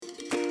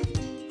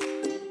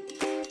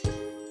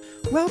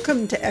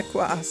Welcome to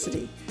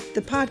Equiosity,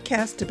 the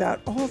podcast about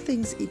all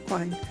things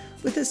equine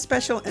with a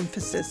special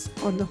emphasis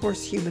on the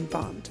horse-human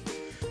bond.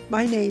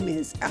 My name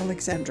is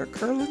Alexandra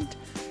Kurland.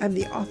 I'm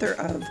the author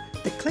of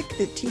The Click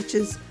That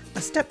Teaches,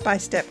 a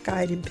step-by-step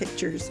guide in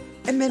pictures,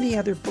 and many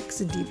other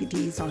books and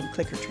DVDs on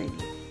clicker training.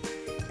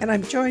 And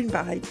I'm joined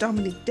by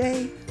Dominique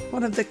Day,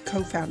 one of the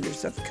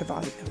co-founders of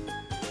Cavallo.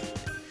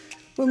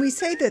 When we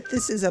say that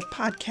this is a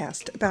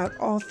podcast about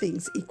all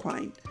things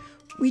equine,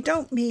 we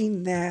don't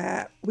mean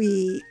that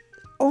we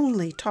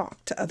only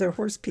talk to other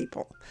horse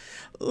people.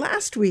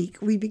 Last week,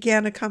 we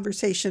began a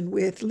conversation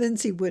with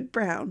Lindsay Wood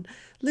Brown.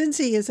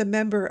 Lindsay is a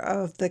member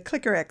of the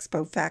Clicker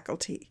Expo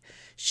faculty.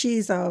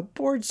 She's a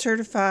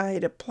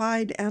board-certified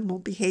applied animal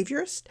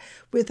behaviorist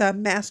with a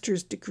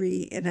master's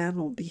degree in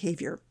animal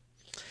behavior.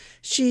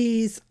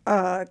 She's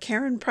a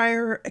Karen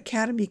Pryor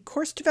Academy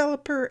course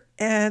developer,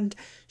 and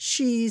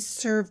she's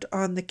served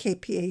on the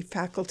KPA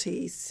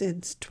faculty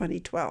since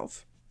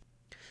 2012.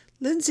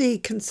 Lindsay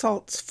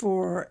consults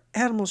for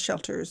animal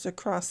shelters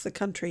across the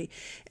country,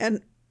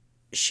 and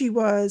she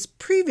was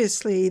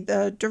previously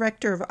the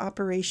director of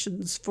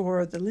operations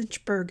for the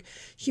Lynchburg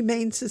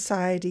Humane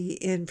Society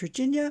in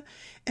Virginia,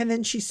 and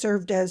then she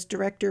served as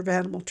director of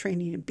animal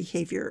training and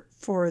behavior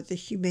for the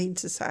Humane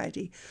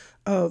Society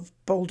of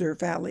Boulder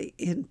Valley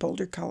in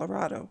Boulder,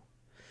 Colorado.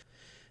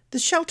 The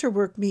shelter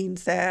work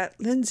means that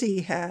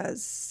Lindsay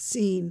has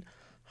seen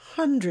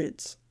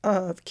hundreds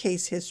of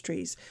case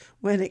histories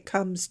when it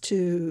comes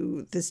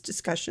to this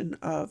discussion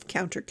of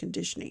counter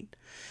conditioning.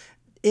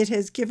 It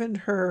has given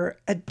her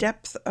a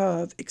depth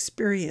of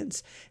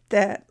experience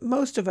that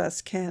most of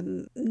us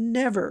can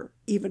never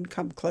even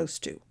come close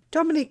to.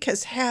 Dominique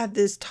has had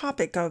this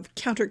topic of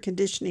counter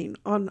conditioning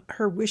on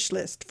her wish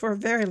list for a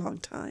very long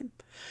time.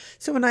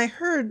 So when I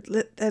heard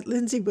that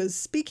Lindsay was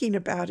speaking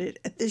about it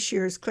at this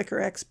year's Clicker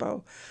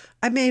Expo,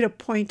 I made a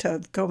point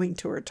of going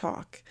to her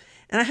talk.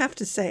 And I have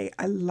to say,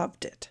 I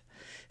loved it.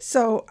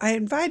 So I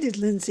invited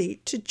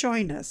Lindsay to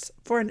join us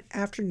for an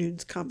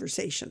afternoon's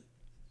conversation.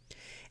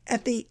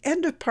 At the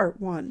end of part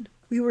one,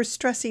 we were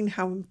stressing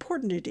how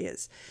important it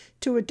is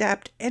to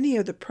adapt any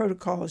of the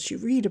protocols you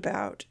read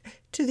about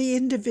to the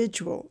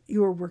individual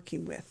you are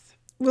working with.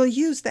 We'll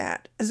use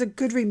that as a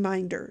good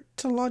reminder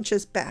to launch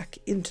us back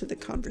into the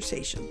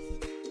conversation.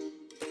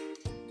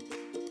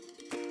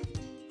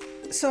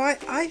 So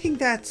I think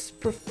that's a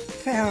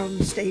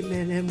profound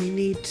statement, and we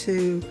need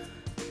to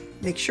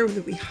make sure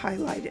that we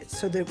highlight it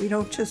so that we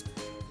don't just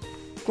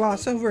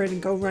gloss over it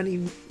and go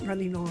running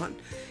on,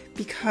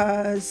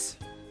 because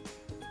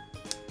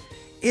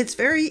it's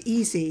very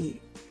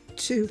easy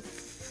to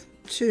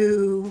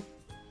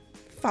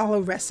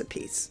follow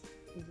recipes.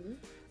 Mm-hmm.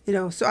 You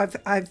know, so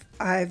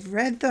I've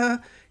read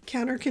the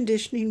counter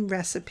conditioning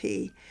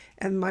recipe,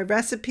 and my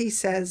recipe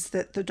says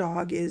that the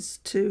dog is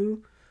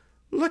to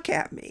look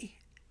at me,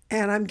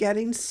 and I'm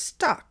getting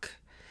stuck.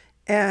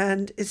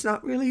 And it's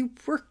not really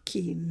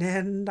working,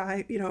 and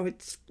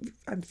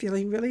I'm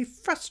feeling really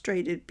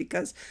frustrated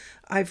because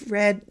I've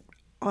read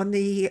on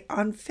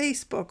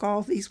Facebook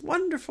all these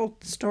wonderful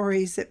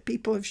stories that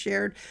people have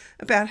shared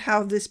about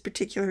how this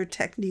particular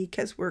technique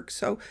has worked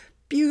so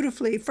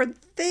beautifully for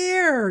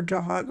their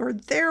dog or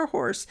their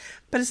horse,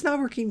 but it's not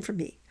working for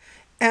me.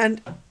 And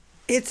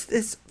it's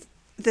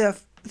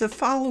the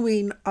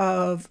following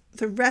of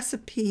the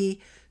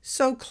recipe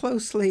so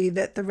closely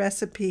that the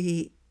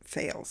recipe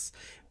fails,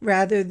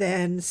 rather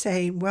than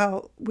saying,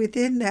 well,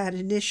 within that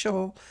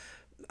initial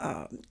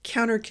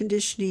counter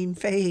conditioning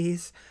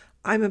phase,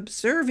 I'm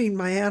observing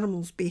my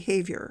animal's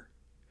behavior.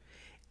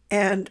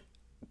 And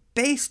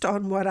based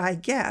on what I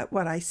get,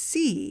 what I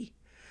see,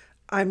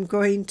 I'm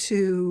going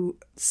to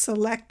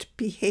select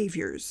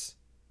behaviors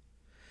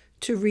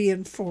to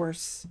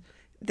reinforce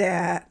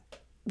that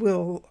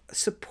will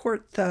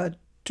support the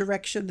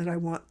direction that I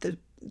want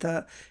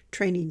the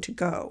training to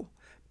go.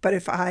 But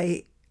if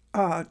I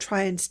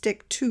try and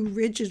stick too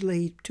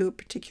rigidly to a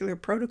particular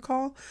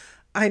protocol,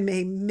 I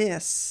may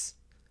miss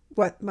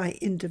what my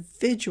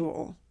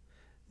individual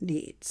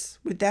needs.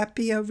 Would that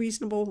be a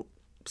reasonable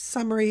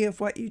summary of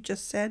what you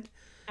just said?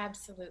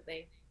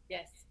 Absolutely.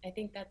 Yes. I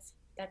think that's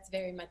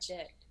very much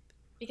it.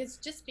 Because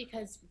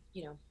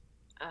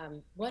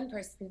one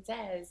person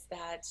says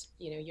that,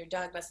 your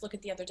dog must look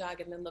at the other dog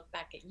and then look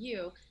back at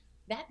you,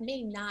 that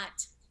may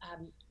not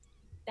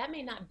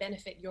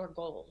benefit your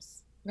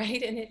goals,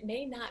 right? And it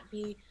may not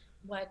be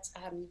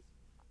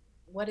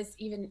what is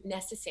even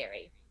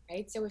necessary,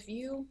 right? So if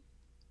you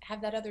have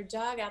that other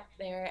dog out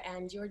there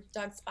and your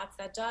dog spots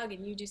that dog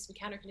and you do some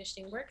counter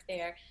conditioning work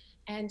there,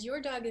 and your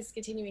dog is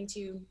continuing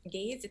to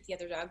gaze at the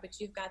other dog, but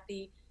you've got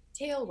the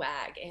tail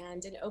wag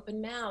and an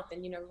open mouth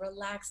and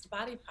relaxed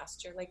body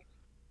posture, like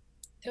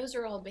those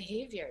are all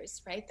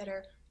behaviors, right, that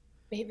are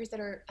behaviors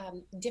that are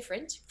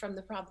different from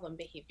the problem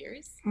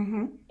behaviors.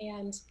 Mm-hmm.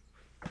 And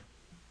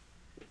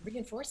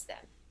reinforce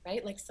them,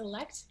 right? Like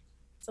select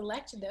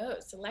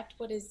those, select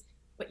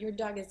what your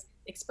dog is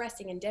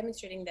expressing and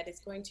demonstrating that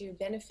is going to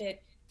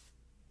benefit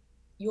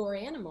your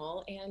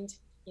animal and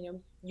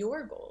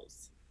your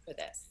goals for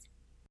this.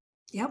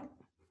 Yep.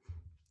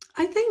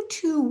 I think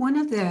too, one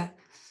of the,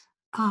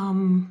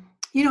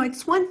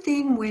 it's one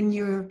thing when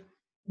you're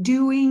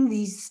doing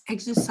these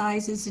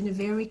exercises in a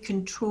very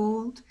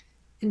controlled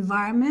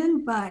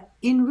environment, but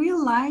in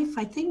real life,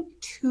 I think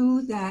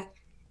too that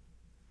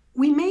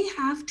we may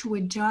have to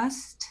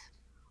adjust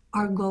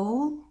our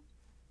goal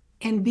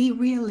and be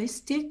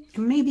realistic.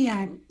 And maybe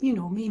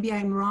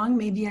I'm wrong,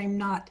 maybe I'm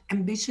not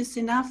ambitious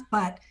enough,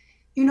 but,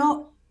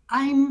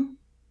 I'm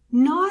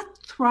not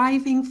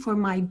thriving for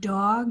my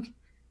dog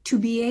to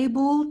be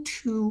able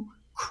to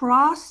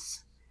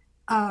cross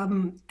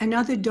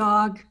another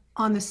dog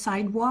on the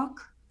sidewalk.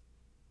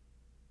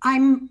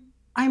 I'm,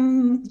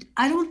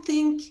 I don't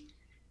think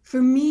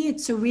for me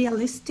it's a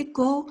realistic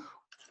goal.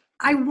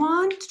 I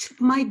want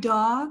my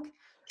dog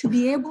to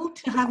be able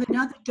to have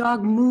another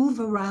dog move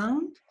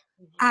around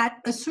at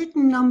a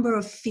certain number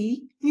of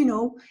feet.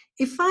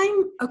 If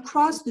I'm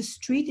across the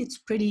street, it's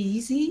pretty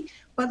easy.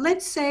 But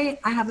let's say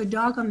I have a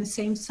dog on the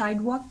same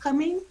sidewalk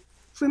coming.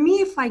 For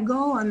me, if I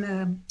go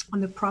on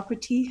the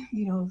property,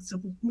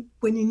 so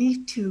when you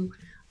need to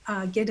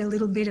get a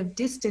little bit of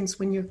distance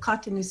when you're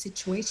caught in a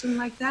situation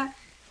like that,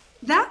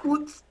 that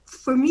would,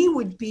 for me,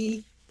 would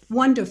be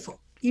wonderful.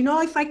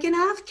 If I can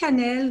have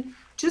Canel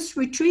just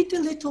retreat a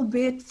little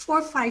bit, 4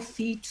 or 5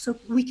 feet, so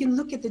we can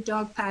look at the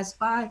dog pass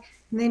by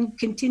and then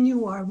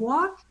continue our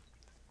walk.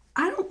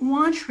 I don't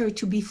want her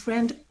to be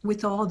friend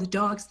with all the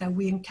dogs that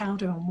we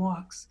encounter on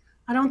walks.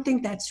 I don't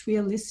think that's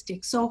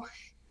realistic. So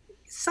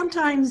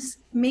sometimes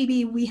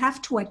maybe we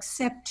have to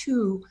accept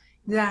too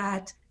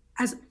that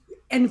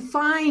and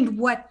find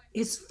what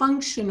is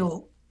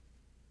functional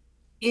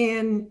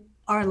in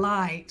our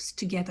lives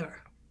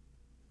together.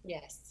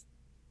 Yes.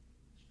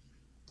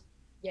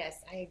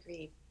 Yes, I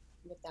agree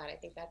with that. I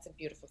think that's a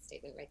beautiful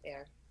statement right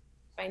there.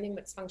 Finding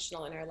what's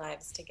functional in our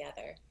lives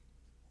together.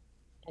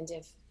 And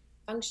if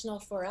functional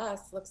for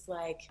us looks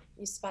like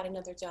you spot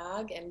another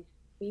dog and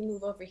we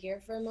move over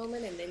here for a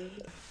moment and then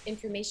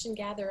information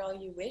gather all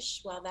you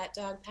wish while that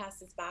dog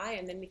passes by,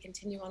 and then we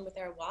continue on with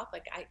our walk,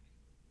 like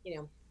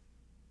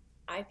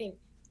I think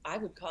I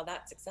would call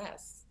that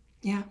success.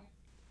 Yeah.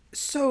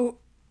 So,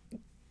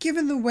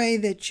 given the way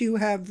that you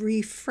have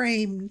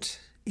reframed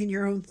in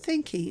your own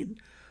thinking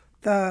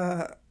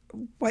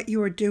what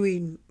you are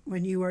doing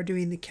when you are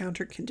doing the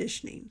counter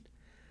conditioning,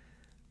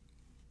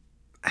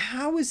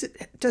 how is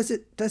it? Does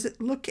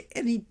it look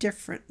any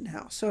different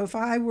now? So, if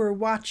I were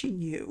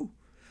watching you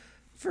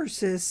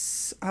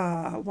versus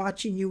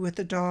watching you with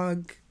a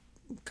dog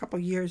a couple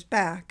years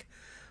back,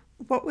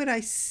 what would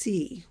I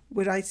see?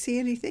 Would I see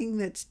anything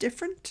that's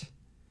different?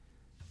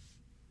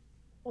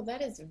 Well,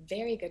 that is a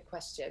very good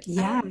question.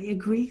 Yeah, I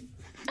agree.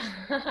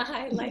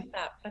 I like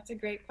that. That's a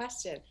great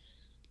question.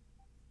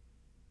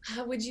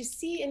 Would you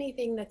see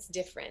anything that's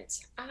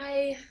different?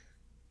 I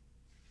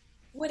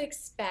would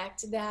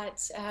expect that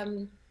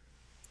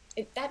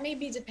that may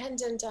be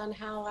dependent on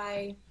how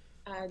I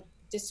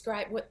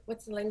describe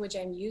what's the language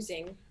I'm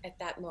using at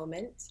that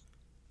moment,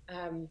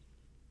 to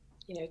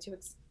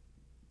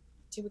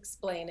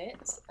explain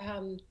it.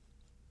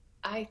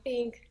 I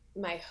think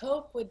my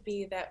hope would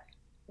be that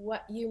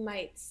what you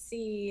might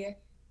see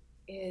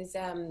is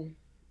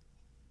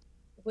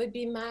would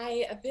be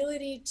my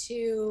ability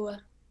to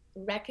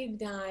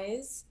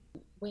recognize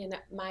when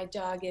my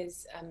dog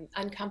is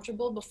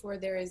uncomfortable before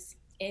there is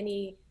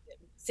any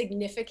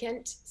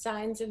significant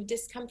signs of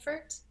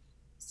discomfort,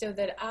 so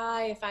that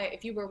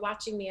if you were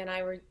watching me and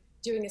I were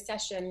doing a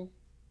session,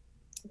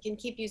 you can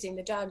keep using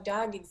the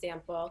dog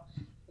example,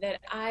 that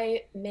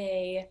I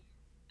may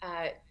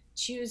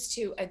choose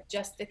to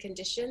adjust the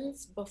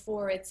conditions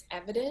before it's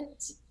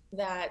evident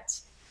that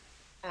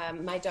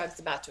my dog's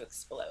about to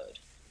explode,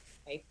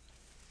 right?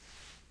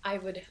 I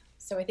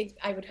think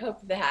I would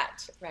hope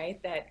that,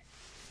 right, that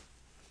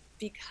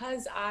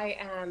because I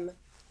am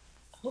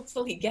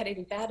hopefully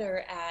getting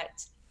better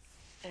at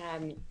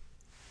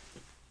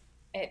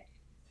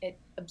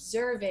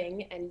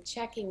observing and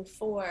checking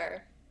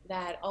for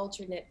that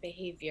alternate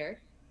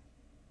behavior,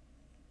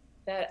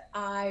 that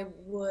I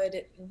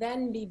would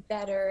then be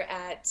better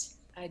at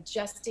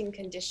adjusting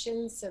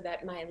conditions so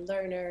that my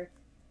learner,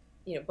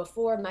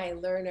 before my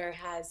learner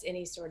has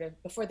any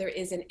before there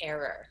is an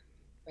error,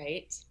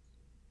 right?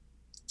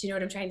 Do you know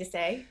what I'm trying to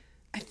say?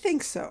 I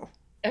think so.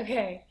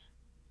 Okay.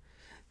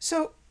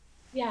 So,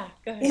 yeah,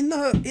 go ahead.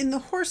 In the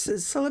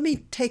horses, so let me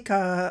take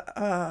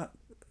and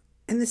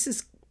this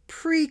is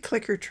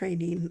pre-clicker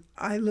training.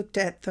 I looked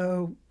at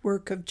the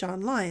work of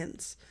John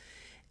Lyons,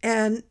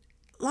 and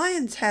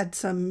Lyons had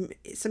some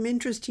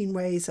interesting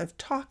ways of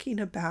talking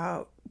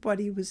about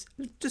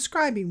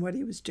describing what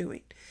he was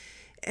doing.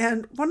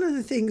 And one of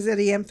the things that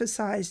he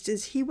emphasized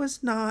is he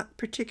was not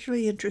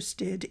particularly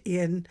interested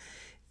in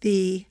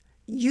the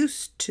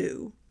used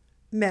to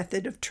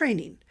method of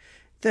training.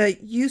 The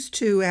used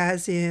to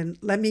as in,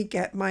 let me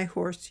get my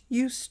horse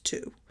used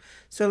to.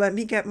 So let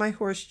me get my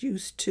horse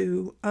used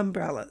to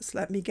umbrellas.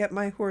 Let me get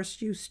my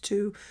horse used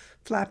to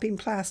flapping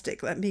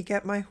plastic. Let me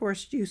get my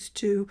horse used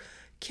to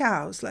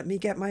cows. Let me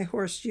get my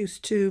horse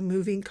used to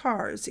moving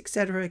cars,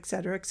 etc.,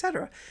 etc.,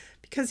 etc.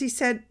 Because he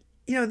said,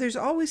 there's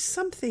always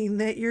something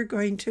that you're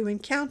going to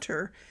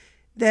encounter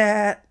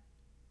that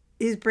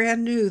is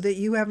brand new that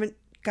you haven't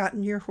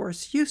gotten your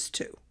horse used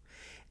to.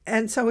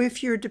 And so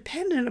if you're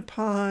dependent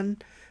upon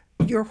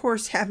your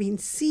horse having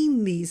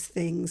seen these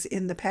things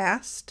in the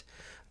past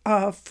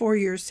for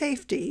your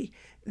safety,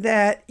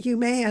 that you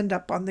may end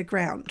up on the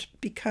ground,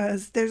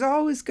 because there's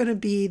always going to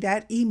be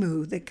that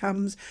emu that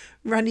comes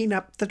running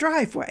up the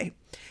driveway.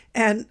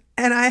 And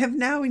I have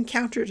now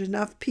encountered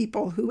enough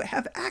people who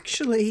have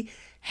actually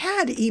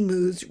had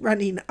emus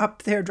running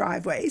up their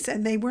driveways,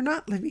 and they were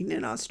not living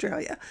in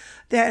Australia,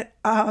 that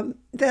I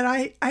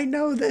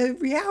know the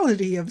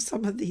reality of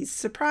some of these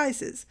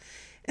surprises.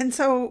 And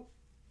so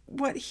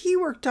what he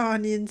worked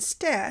on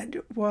instead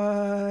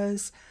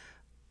was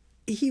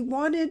he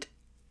wanted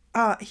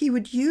he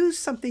would use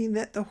something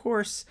that the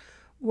horse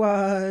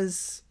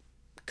was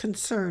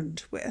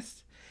concerned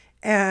with,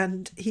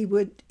 and he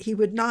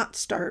would not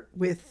start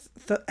with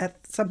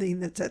at something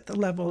that's at the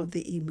level of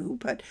the emu,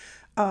 but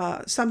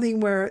something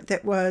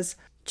that was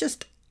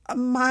just a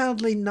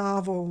mildly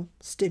novel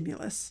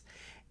stimulus,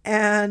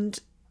 and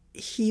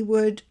he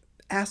would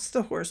ask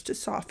the horse to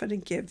soften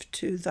and give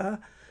to the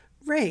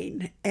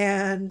rein.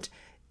 And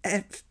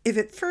if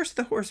at first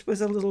the horse was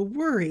a little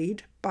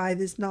worried by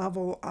this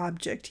novel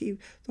object, the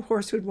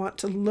horse would want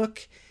to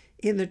look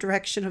in the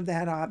direction of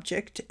that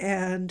object,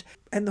 and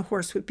the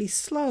horse would be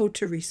slow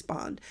to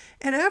respond.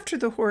 And after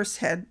the horse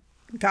had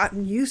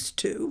gotten used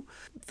to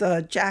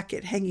the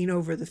jacket hanging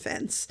over the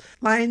fence,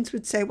 Lyons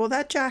would say, well,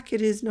 that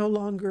jacket is no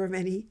longer of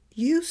any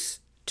use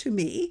to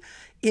me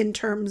in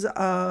terms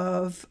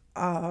of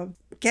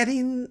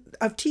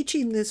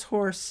teaching this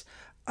horse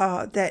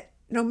that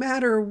no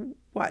matter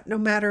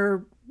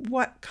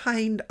what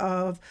kind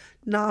of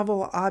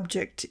novel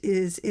object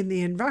is in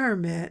the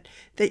environment,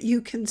 that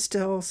you can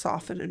still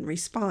soften and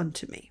respond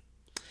to me.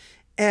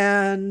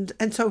 And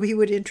so he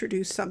would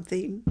introduce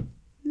something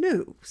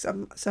new,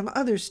 some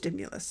other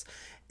stimulus.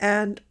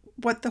 And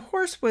what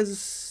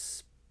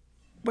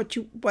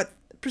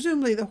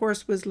presumably the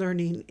horse was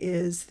learning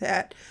is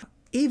that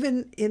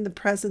even in the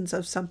presence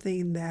of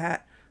something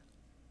that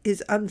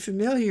is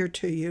unfamiliar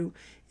to you,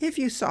 if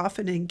you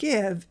soften and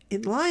give,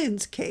 in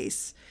Lyon's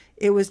case,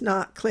 it was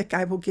not click,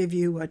 I will give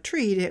you a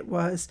treat. It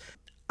was,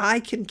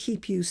 I can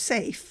keep you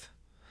safe.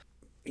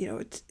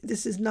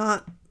 This is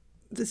not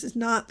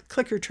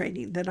clicker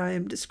training that I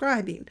am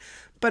describing,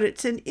 but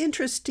it's an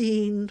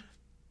interesting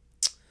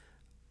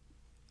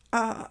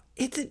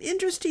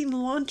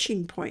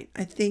launching point,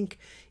 I think,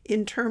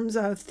 in terms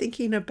of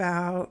thinking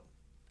about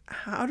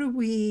how do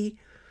we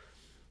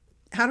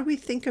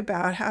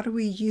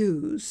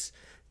use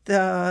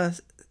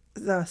the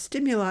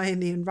stimuli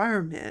in the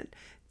environment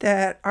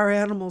that our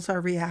animals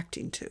are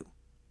reacting to.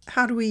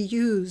 How do we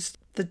use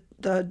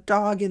the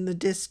dog in the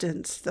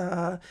distance,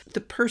 the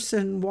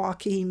person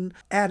walking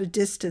at a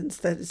distance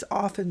that is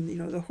often,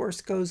 the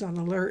horse goes on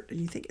alert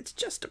and you think it's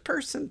just a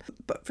person,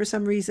 but for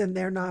some reason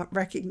they're not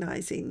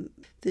recognizing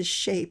this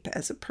shape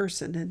as a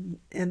person,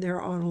 and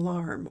they're on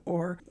alarm,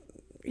 or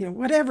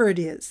whatever it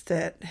is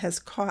that has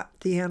caught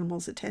the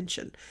animal's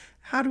attention.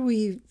 How do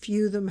we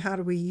view them? How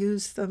do we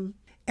use them?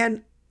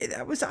 And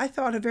that was, I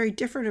thought, a very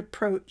different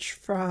approach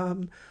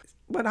from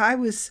what I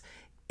was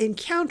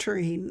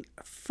encountering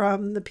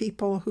from the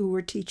people who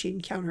were teaching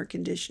counter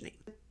conditioning.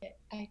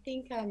 I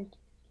think,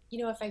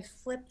 if I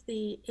flip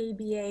the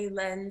ABA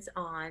lens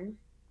on,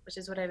 which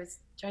is what I was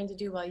trying to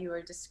do while you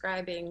were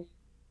describing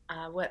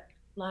what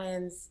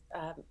Lyons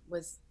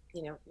was,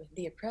 with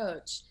the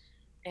approach,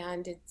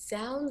 and it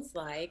sounds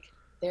like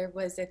there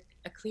was a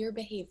clear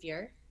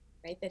behavior,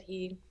 right, that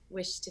he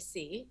wished to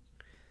see.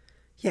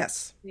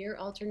 Yes. Clear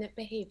alternate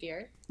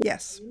behavior.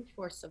 Yes.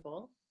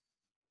 Enforceable.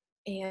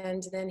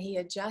 And then he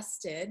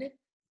adjusted,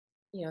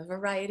 a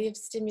variety of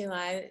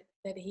stimuli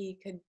that he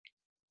could,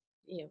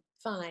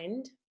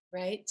 find,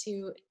 right,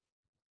 to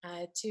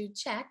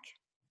check,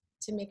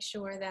 to make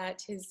sure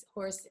that his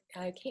horse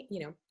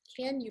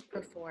can you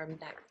perform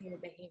that clear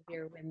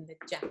behavior when the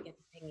jacket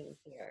is hanging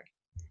here,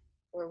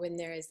 or when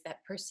there is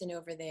that person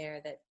over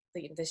there, that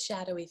the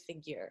shadowy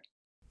figure.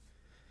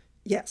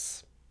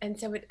 Yes. And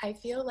so I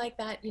feel like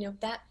that,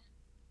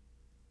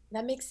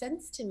 that makes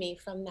sense to me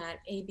from that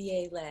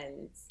ABA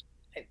lens.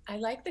 I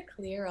like the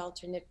clear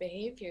alternate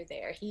behavior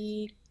there.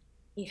 He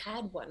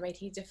had one, right?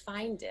 He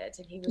defined it,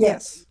 and he was able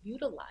to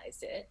utilize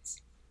it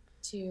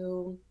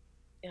to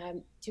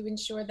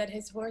ensure that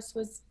his horse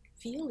was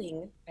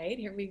feeling, right?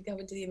 Here we go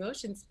into the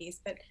emotions piece,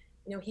 but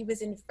he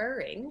was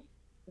inferring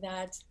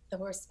that the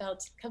horse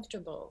felt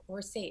comfortable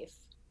or safe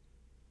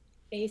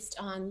based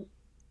on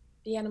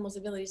the animal's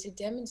ability to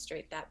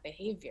demonstrate that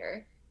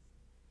behavior,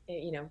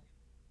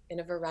 in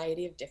a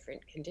variety of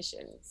different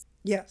conditions.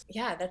 Yes.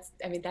 Yeah,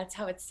 that's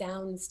how it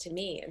sounds to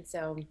me. And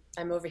so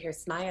I'm over here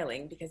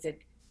smiling because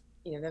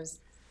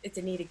it's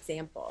a neat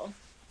example,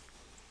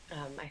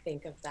 I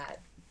think, of that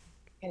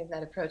kind of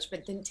that approach.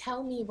 But then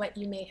tell me what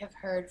you may have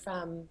heard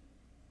from,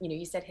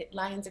 you said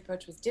Lyon's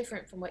approach was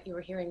different from what you were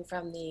hearing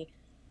from the,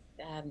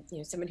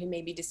 someone who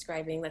may be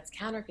describing, let's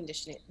counter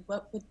condition it.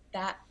 What would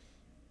that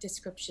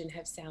description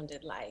have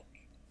sounded like?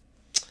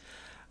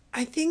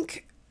 I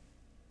think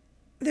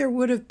there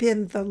would have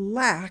been the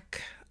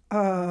lack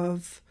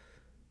of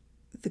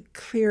the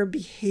clear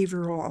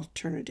behavioral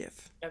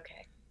alternative.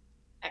 Okay,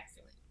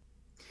 excellent.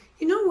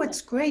 You know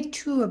what's great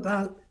too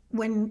about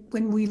when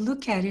we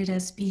look at it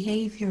as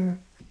behavior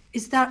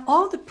is that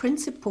all the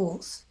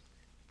principles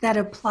that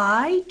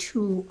apply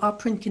to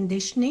operant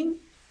conditioning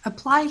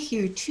apply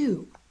here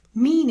too,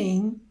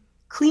 meaning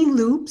clean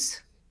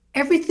loops,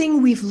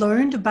 everything we've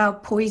learned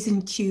about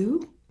poison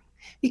cue.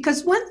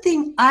 Because one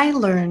thing I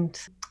learned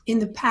in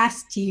the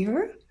past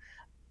year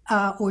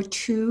or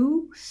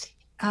two,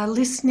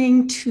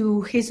 listening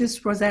to Jesus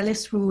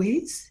Rosales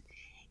Ruiz,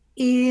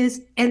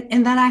 is,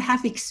 and that I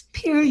have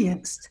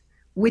experienced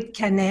with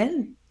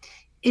Canel,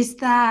 is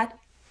that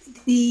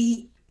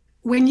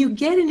when you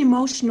get an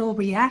emotional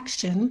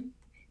reaction,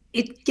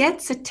 it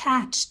gets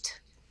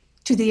attached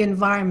to the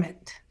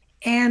environment.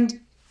 And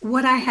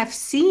what I have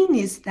seen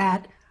is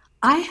that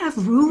I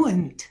have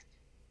ruined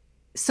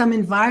some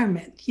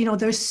environment. You know,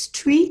 there's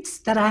streets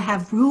that I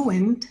have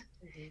ruined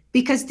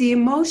because the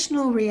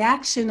emotional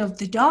reaction of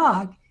the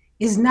dog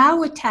is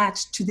now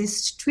attached to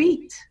this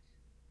street.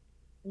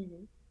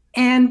 Mm-hmm.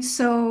 And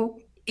so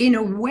in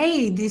a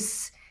way,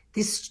 this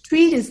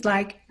street is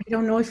like, I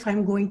don't know if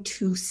I'm going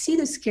to see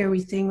the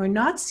scary thing or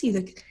not see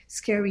the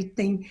scary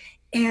thing.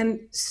 And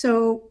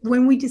so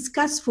when we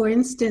discuss, for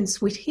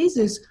instance, with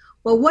Jesus,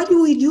 well, what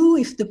do we do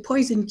if the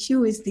poison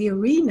cue is the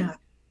arena?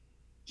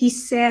 He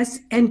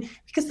says, and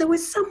because there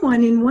was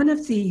someone in one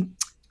of the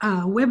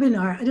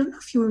webinar, I don't know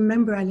if you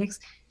remember, Alex,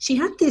 she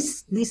had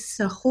this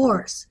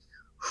horse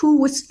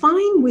who was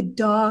fine with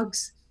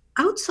dogs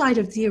outside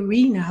of the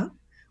arena,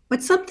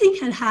 but something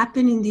had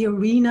happened in the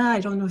arena. I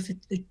don't know if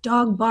the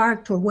dog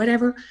barked or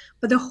whatever,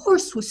 but the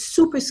horse was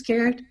super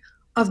scared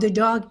of the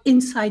dog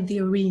inside the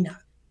arena.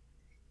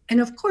 And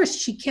of course,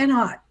 she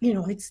cannot,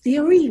 it's the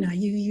arena.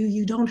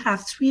 You don't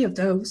have three of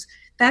those.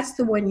 That's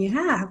the one you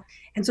have.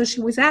 And so she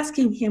was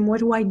asking him, what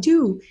do I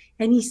do?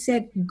 And he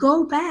said,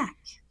 go back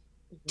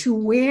to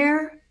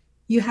where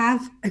you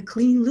have a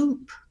clean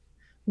loop.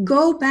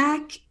 Go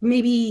back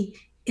maybe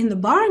in the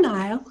barn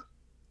aisle,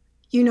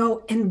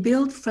 and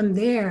build from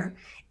there.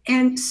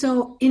 And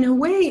so in a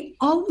way,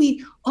 all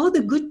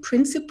the good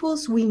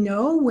principles we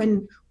know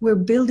when we're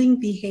building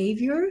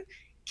behavior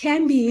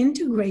can be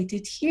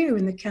integrated here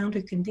in the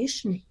counter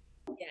conditioning.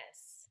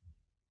 Yes,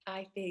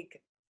 I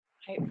think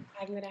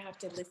I'm going to have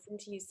to listen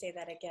to you say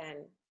that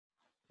again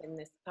when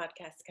this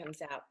podcast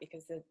comes out,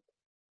 because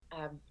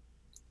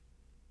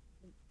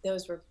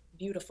those were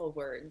beautiful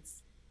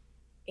words.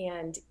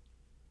 And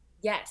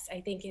yes,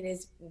 I think it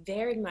is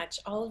very much,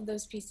 all of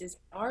those pieces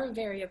are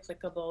very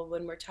applicable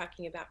when we're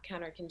talking about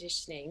counter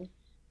conditioning,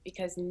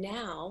 because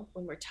now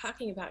when we're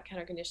talking about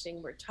counter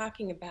conditioning, we're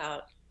talking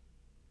about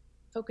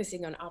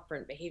focusing on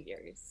operant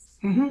behaviors.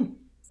 Mm-hmm.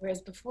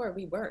 Whereas before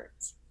we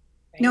weren't.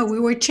 Right? No, we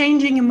were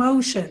changing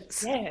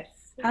emotions. Yes.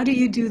 How do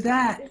you do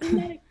that?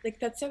 Isn't that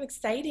that's so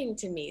exciting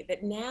to me,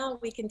 that now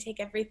we can take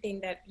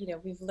everything that,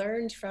 we've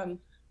learned from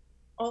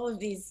all of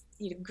these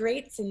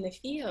greats in the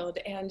field,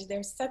 and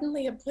they're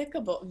suddenly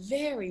applicable,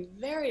 very,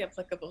 very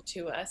applicable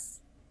to us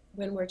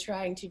when we're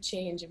trying to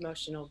change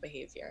emotional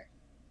behavior.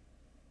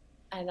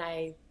 And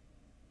I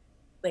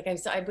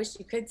wish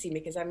you could see me,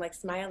 because I'm like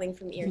smiling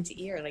from ear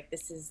to ear. Like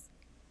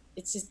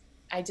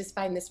I just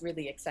find this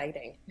really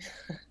exciting.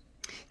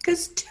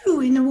 Because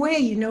too, in a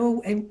way,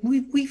 and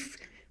we've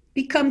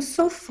become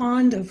so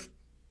fond of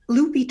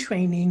loopy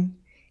training.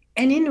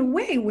 And in a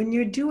way, when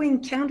you're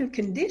doing counter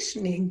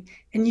conditioning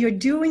and you're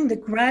doing the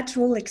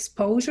gradual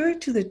exposure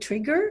to the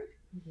trigger,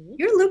 mm-hmm.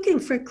 you're looking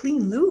for a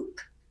clean loop.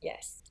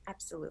 Yes,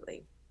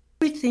 absolutely.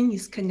 Everything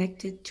is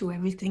connected to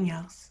everything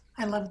else.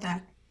 I love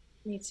that.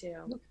 Me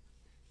too.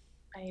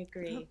 I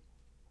agree.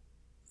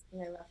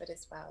 And I love it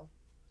as well.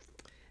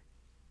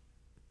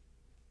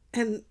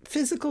 And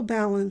physical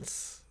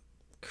balance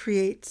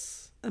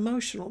creates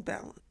emotional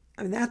balance.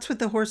 I mean, that's what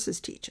the horses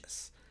teach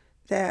us.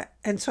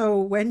 And so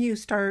when you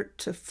start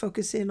to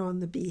focus in on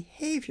the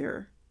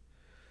behavior,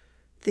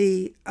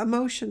 the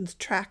emotions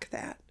track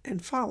that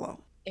and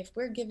follow. If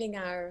we're giving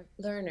our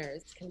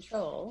learners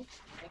control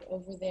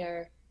over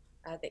their,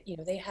 that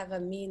they have a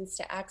means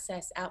to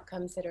access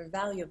outcomes that are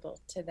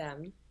valuable to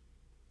them,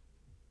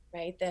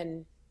 right?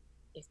 Then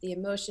if the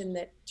emotion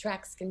that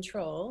tracks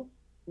control,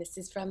 this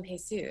is from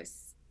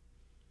Jesus,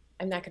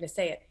 I'm not going to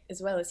say it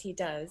as well as he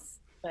does,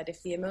 but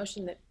if the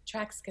emotion that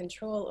tracks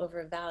control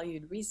over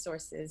valued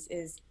resources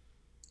is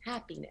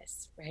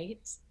happiness, right?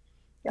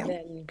 Yeah.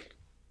 Then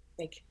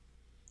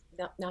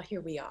now here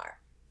we are,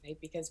 right?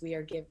 Because we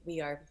have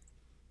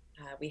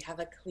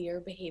a clear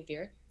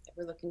behavior that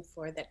we're looking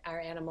for, that our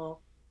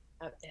animal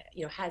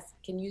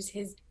can use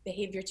his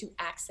behavior to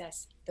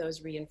access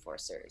those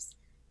reinforcers.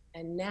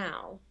 And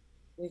now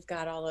we've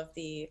got all of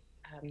the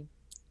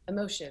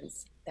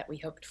emotions that we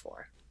hoped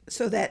for.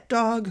 So that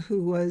dog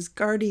who was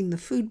guarding the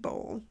food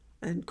bowl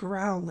and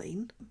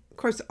growling, of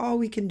course, all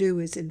we can do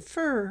is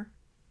infer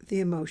the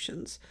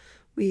emotions.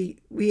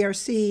 We are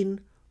seeing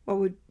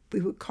what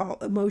we would call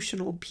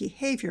emotional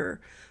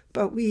behavior,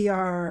 but we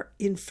are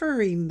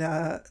inferring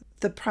the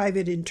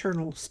private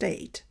internal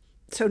state.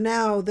 So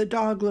now the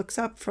dog looks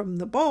up from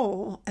the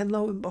bowl, and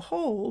lo and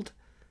behold,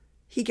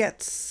 he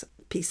gets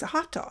a piece of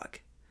hot dog.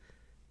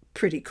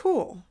 Pretty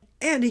cool.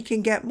 And he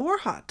can get more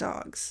hot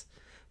dogs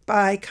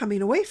by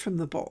coming away from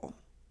the bowl.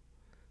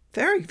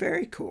 Very,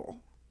 very cool.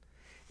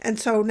 And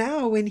so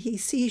now when he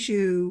sees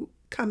you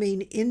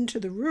coming into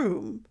the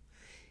room,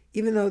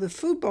 even though the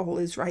food bowl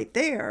is right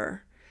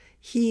there,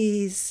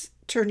 he's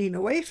turning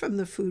away from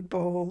the food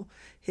bowl.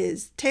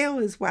 His tail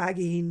is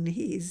wagging.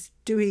 He's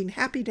doing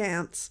happy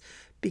dance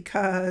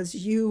because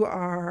you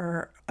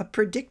are a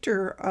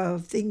predictor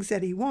of things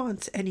that he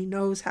wants, and he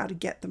knows how to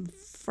get them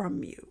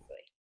from you.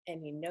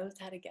 And he knows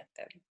how to get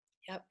them.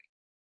 Yep.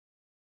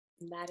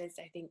 And that is,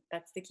 I think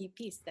that's the key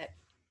piece that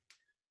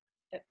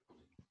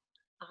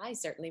I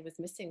certainly was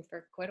missing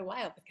for quite a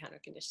while with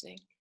counter conditioning.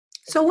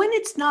 So when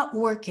it's not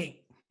working,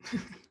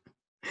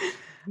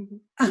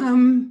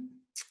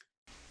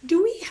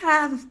 do we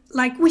have,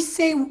 like we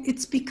say,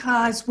 it's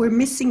because we're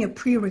missing a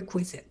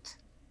prerequisite,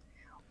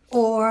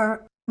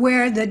 or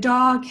where the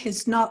dog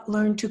has not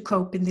learned to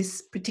cope in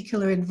this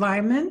particular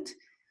environment?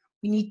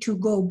 We need to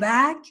go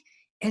back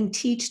and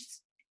teach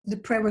the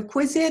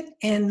prerequisite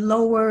and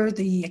lower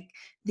the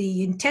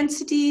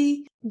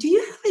intensity. Do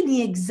you have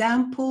any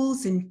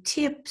examples and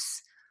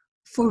tips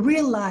for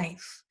real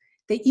life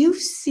that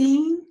you've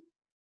seen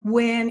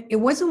when it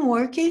wasn't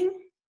working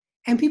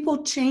and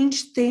people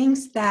changed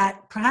things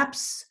that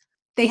perhaps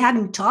they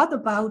hadn't thought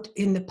about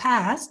in the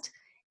past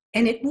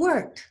and it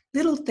worked?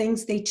 Little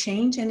things they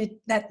changed and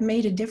that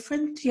made a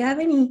difference. Do you have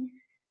any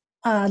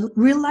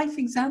real life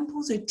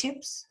examples or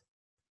tips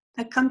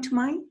that come to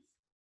mind?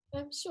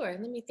 Sure.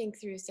 Let me think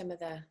through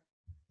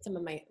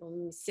let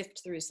me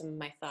sift through some of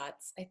my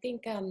thoughts. I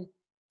think,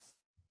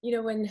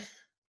 when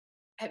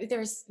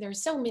there's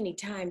so many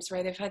times,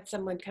 right? I've had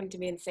someone come to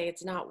me and say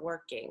it's not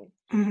working.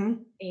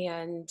 Mm-hmm.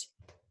 And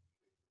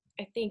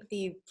I think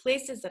the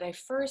places that I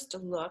first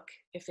look,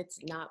 if it's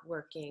not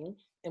working,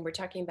 and we're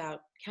talking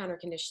about counter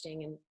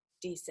conditioning and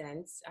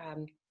descents,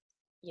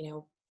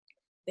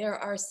 there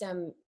are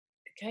some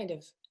kind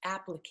of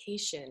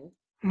application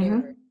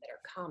errors that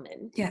are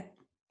common. Yeah.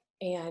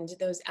 And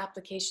those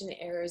application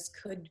errors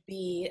could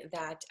be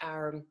that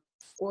our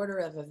order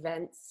of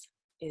events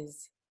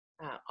is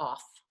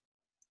off.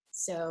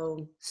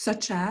 So,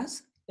 such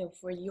as? So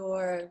for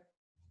your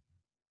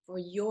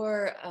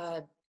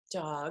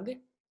dog,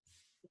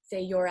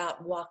 say you're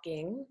out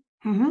walking,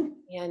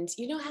 and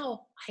you know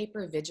how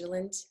hyper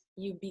vigilant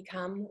you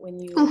become when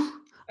you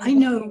I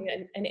know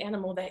an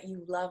animal that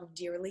you love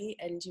dearly,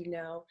 and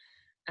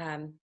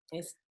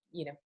is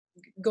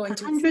going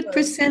to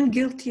 100%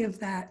 guilty of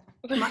that.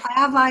 I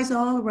have eyes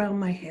all around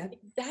my head.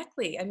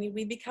 Exactly. I mean,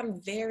 we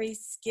become very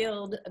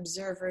skilled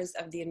observers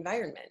of the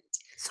environment.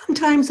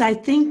 Sometimes I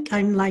think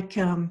I'm like,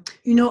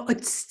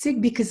 it's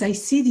sick because I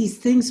see these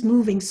things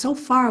moving so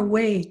far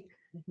away,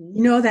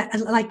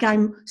 that like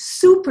I'm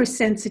super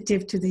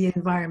sensitive to the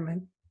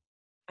environment.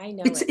 I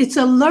know it's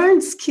a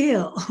learned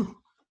skill.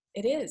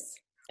 It is.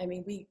 I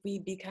mean, we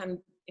become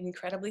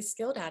incredibly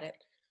skilled at it.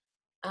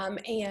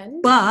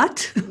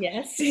 But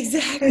yes,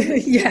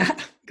 exactly. Yeah,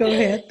 go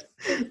ahead.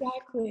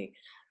 Exactly.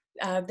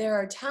 There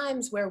are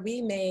times where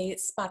we may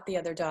spot the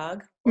other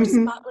dog or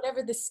spot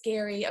whatever the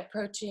scary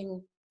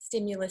approaching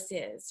stimulus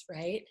is,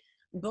 right?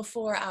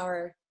 Before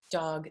our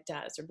dog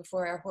does or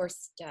before our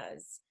horse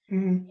does.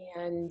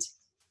 And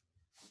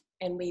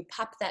we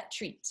pop that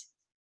treat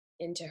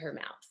into her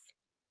mouth,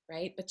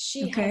 right? But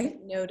she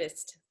hasn't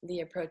noticed the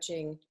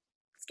approaching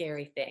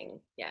scary thing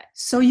yet.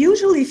 So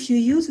usually if you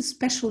use a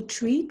special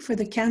treat for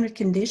the counter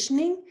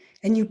conditioning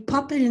and you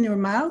pop it in her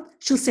mouth,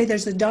 she'll say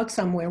there's a dog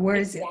somewhere. Where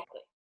is it?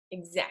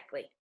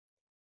 Exactly.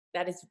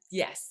 That is,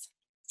 yes.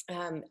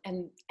 And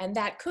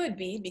that could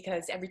be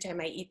because every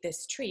time I eat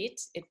this treat,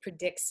 it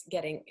predicts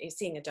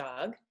seeing a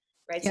dog,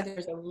 right? Yep. So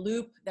there's a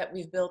loop that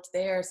we've built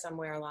there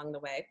somewhere along the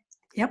way.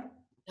 Yep.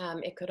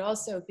 It could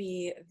also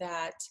be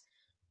that,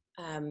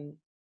 I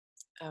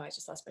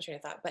just lost my train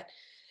of thought, but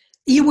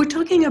you were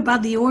talking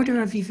about the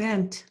order of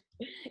event.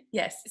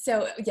 Yes.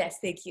 So yes,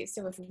 thank you.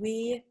 So if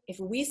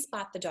we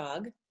spot the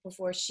dog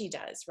before she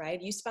does,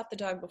 right? You spot the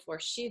dog before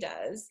she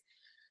does,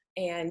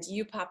 and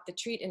you pop the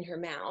treat in her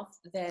mouth,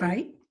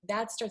 then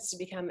that starts to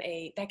become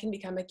that can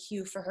become a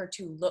cue for her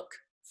to look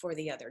for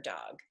the other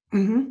dog.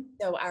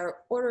 So our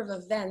order of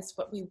events,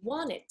 what we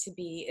want it to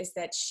be is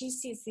that she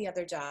sees the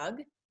other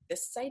dog. The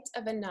sight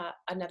of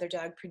another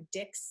dog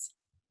predicts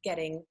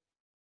getting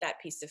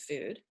that piece of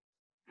food.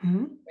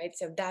 Right.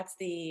 So that's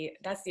the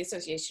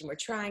association we're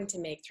trying to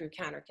make through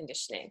counter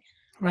conditioning.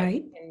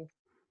 Right. And,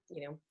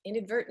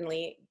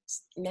 inadvertently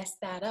mess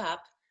that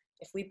up.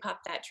 If we pop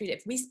that treat,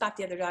 if we spot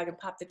the other dog and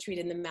pop the treat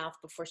in the mouth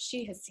before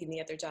she has seen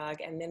the other dog,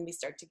 and then we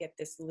start to get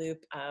this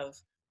loop of,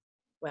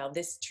 well,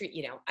 this treat,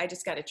 I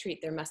just got a treat.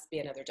 There must be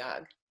another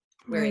dog.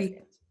 Where is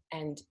it?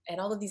 And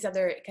all of these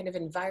other kind of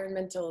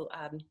environmental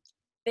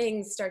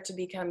things start to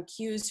become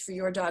cues for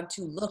your dog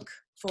to look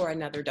for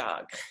another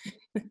dog,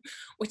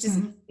 which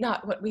is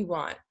not what we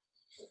want.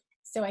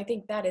 So I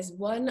think that is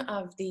one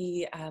of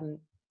the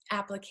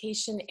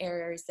application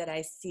errors that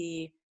I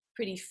see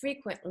pretty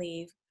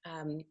frequently,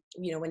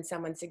 when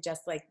someone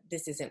suggests like,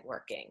 this isn't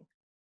working.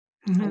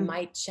 I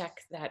might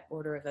check that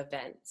order of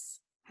events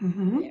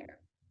there.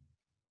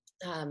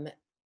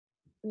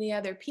 The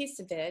other piece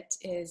of it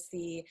is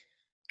the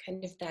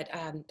kind of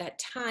that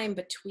time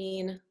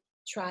between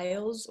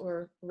trials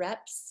or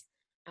reps,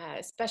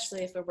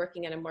 especially if we're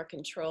working in a more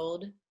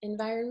controlled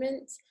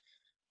environment,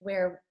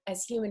 where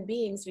as human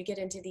beings we get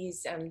into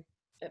these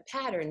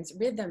patterns,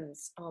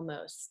 rhythms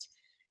almost.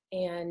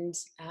 And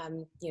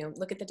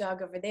look at the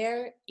dog over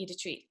there, eat a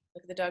treat.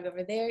 Look at the dog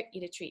over there,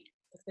 eat a treat.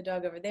 Look at the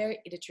dog over there,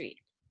 eat a treat.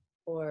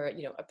 Or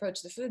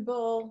approach the food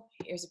bowl,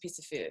 here's a piece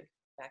of food,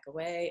 back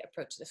away.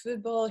 Approach the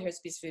food bowl, here's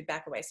a piece of food,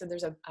 back away. So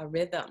there's a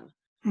rhythm,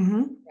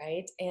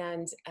 right?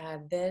 And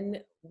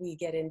then we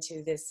get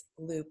into this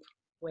loop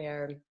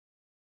where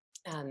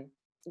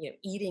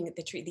eating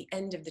the treat, the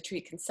end of the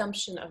treat,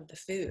 consumption of the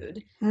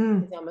food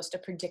is almost a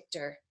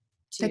predictor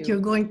that you're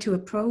going to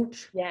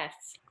approach. Yes,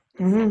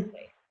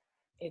 exactly.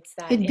 It's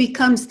that it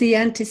becomes the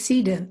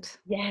antecedent.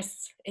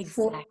 Yes,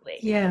 exactly.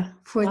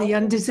 For the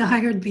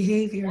undesired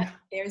behavior. Yep,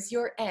 there's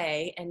your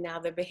A, and now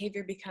the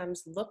behavior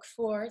becomes look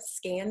for,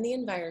 scan the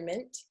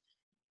environment,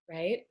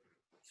 right?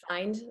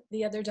 Find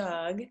the other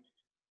dog,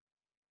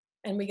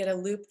 and we get a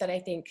loop that I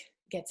think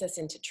gets us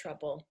into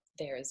trouble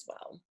there as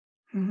well.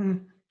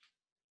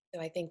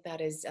 So I think that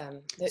is.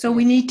 So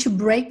we need to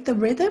break the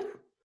rhythm?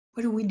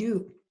 What do we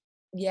do?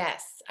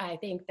 Yes, I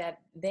think that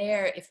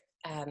there,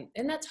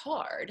 and that's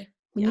hard.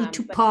 We need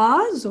to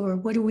pause, or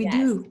what do we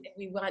do?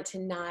 We want to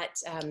not,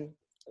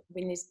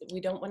 we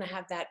don't want to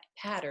have that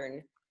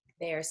pattern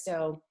there.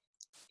 So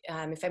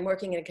if I'm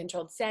working in a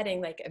controlled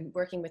setting, like I'm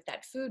working with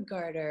that food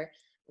guarder,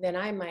 then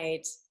I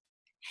might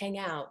hang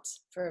out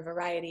for a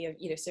variety of,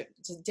 so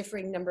it's a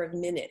differing number of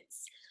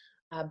minutes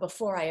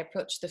before I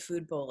approach the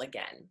food bowl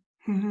again.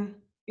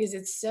 Because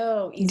it's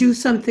so easy. Do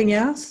something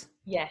else?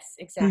 Yes,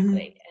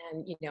 exactly.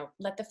 And,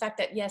 let the fact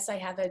that, yes, I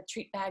have a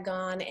treat bag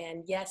on,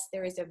 and yes,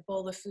 there is a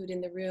bowl of food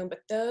in the room, but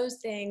those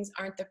things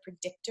aren't the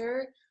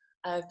predictor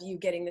of you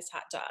getting this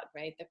hot dog,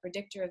 right? The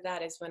predictor of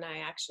that is when I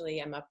actually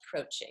am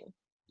approaching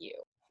you.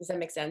 Does that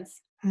make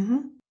sense?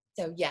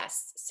 So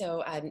yes,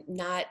 so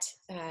not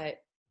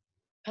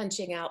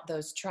punching out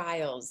those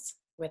trials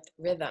with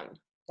rhythm.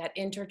 That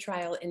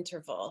inter-trial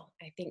interval,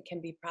 I think,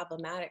 can be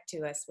problematic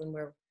to us when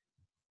we're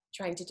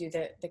trying to do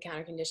the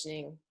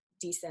counter-conditioning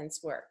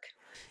desense work.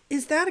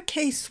 Is that a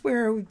case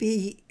where it would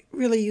be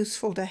really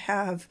useful to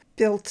have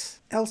built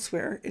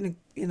elsewhere in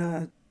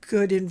a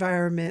good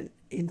environment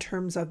in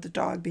terms of the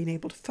dog being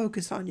able to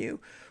focus on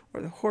you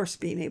or the horse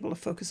being able to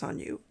focus on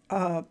you,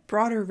 a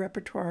broader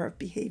repertoire of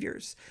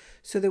behaviors,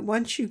 so that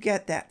once you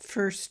get that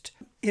first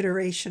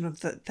iteration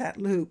of that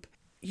loop,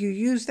 you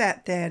use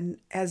that then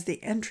as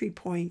the entry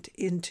point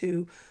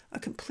into a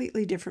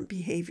completely different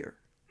behavior.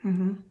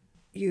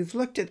 You've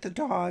looked at the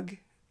dog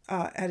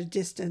at a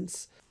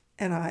distance,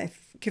 and I've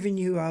given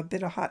you a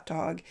bit of hot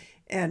dog,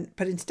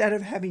 but instead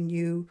of having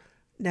you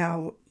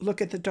now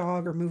look at the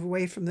dog or move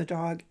away from the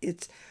dog,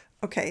 it's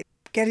okay.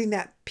 Getting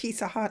that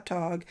piece of hot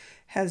dog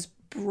has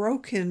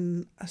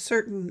broken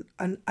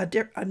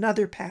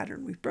another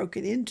pattern. We've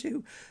broken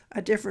into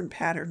a different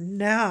pattern.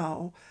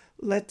 Now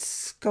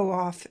let's go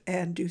off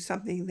and do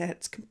something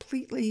that's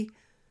completely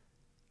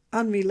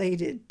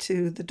unrelated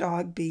to the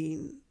dog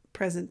being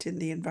present in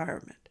the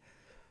environment.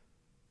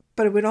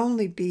 But it would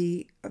only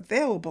be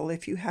available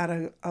if you had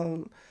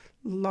a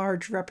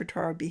large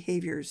repertoire of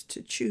behaviors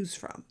to choose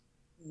from.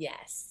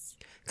 Yes.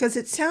 Because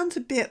it sounds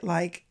a bit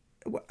like,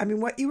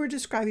 what you were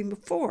describing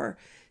before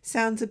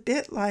sounds a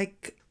bit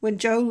like when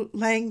Joe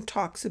Layng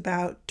talks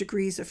about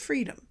degrees of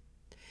freedom,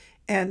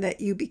 and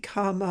that you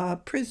become a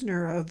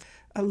prisoner of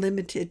a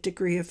limited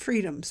degree of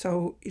freedom.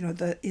 So,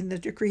 in the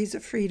degrees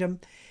of freedom,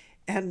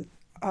 and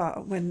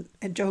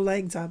Joe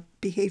Laing's a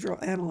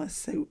behavioral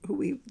analyst who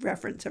we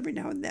reference every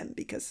now and then,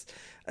 because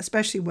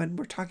especially when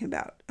we're talking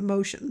about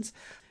emotions.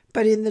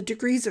 But in the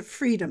degrees of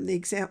freedom,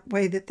 the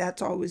way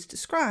that's always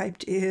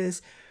described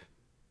is,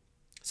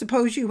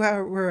 suppose you're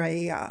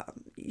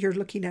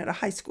looking at a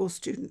high school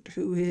student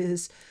who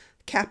is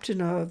captain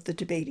of the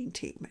debating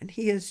team, and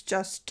he's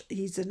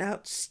an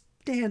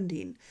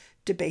outstanding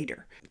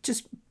debater,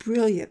 just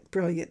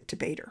brilliant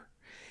debater.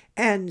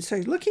 And so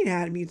you're looking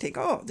at him, you think,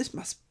 oh,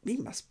 he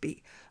must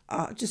be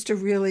just a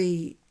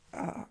really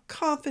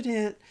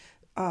confident,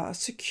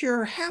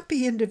 secure,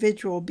 happy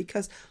individual,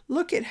 because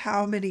look at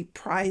how many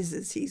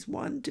prizes he's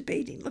won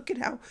debating. Look at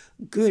how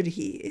good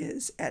he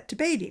is at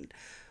debating.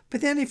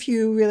 But then if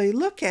you really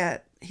look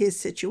at his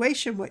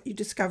situation, what you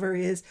discover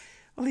is,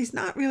 well, he's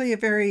not really a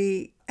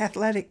very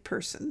athletic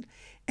person,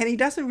 and he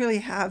doesn't really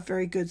have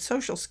very good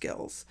social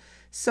skills.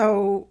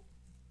 So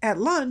at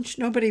lunch,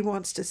 nobody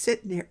wants to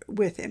sit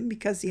with him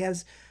because he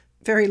has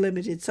very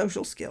limited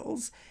social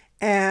skills.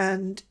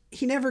 And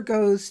he never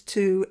goes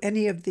to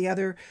any of the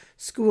other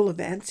school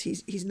events.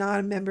 He's not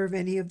a member of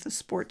any of the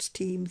sports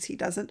teams. He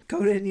doesn't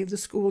go to any of the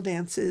school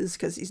dances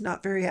because he's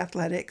not very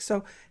athletic.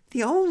 So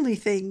the only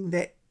thing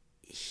that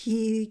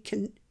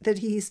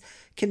he's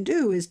can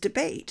do is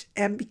debate.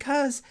 And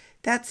because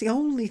that's the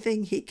only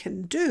thing he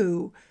can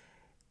do,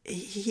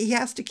 he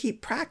has to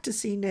keep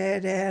practicing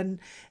it and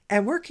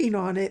working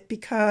on it,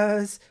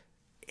 because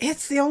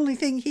it's the only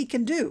thing he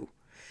can do.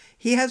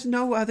 He has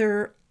no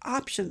other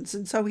options.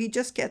 And so he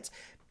just gets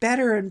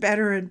better and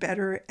better and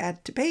better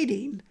at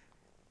debating,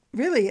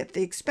 really at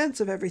the expense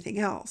of everything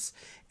else.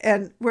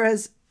 And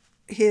whereas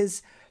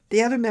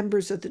the other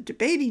members of the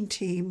debating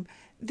team,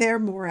 they're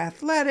more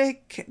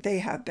athletic, they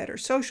have better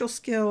social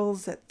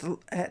skills.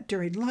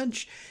 During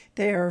lunch,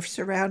 they are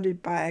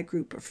surrounded by a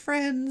group of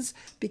friends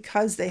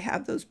because they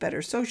have those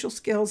better social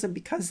skills, and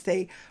because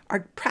they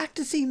are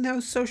practicing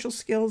those social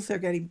skills, they're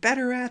getting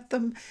better at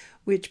them,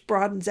 which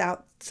broadens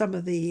out some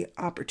of the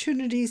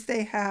opportunities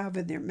they have,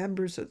 and they're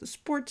members of the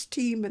sports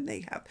team, and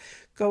they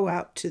go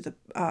out to the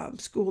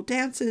school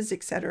dances,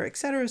 et cetera, et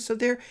cetera. So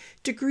their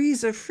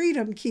degrees of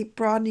freedom keep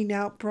broadening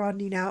out,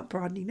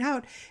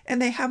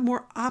 and they have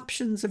more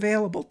options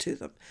available to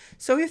them.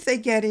 So if they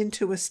get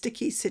into a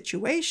sticky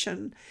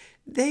situation,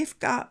 they've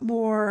got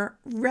more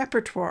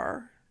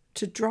repertoire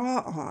to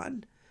draw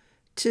on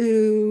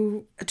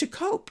to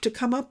cope, to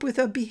come up with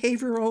a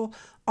behavioral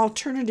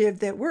alternative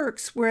that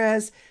works,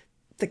 whereas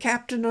the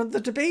captain of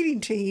the debating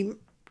team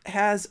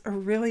has a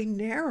really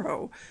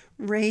narrow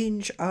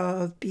range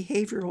of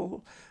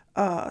behavioral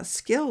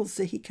skills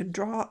that he can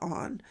draw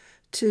on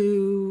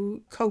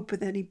to cope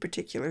with any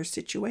particular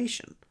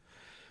situation.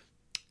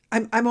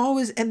 I'm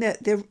always, and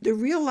the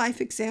real life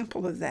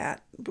example of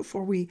that,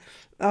 before we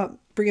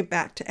bring it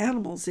back to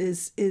animals,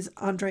 is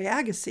Andre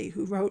Agassi,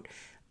 who wrote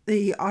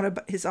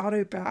his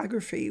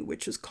autobiography,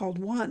 which was called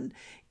One,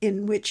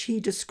 in which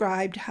he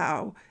described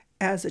how,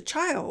 as a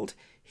child,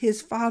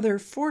 his father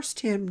forced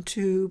him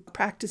to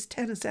practice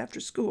tennis after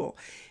school.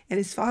 And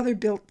his father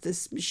built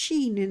this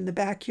machine in the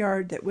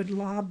backyard that would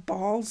lob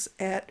balls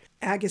at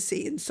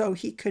Agassi. And so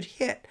he could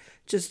hit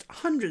just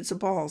hundreds of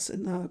balls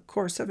in the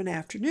course of an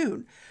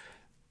afternoon.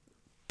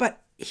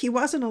 But he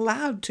wasn't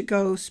allowed to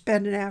go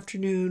spend an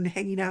afternoon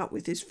hanging out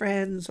with his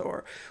friends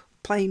or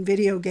playing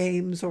video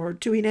games or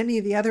doing any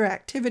of the other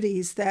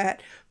activities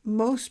that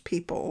most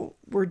people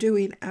were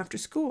doing after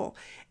school.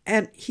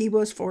 And he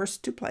was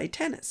forced to play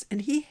tennis.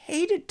 And he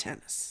hated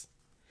tennis.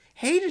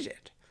 Hated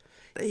it.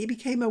 He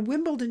became a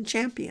Wimbledon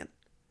champion.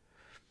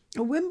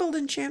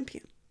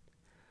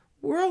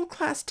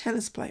 World-class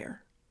tennis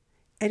player.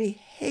 And he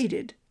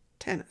hated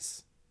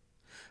tennis.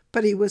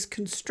 But he was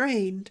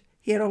constrained.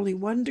 He had only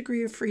 1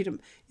 degree of freedom.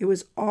 It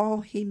was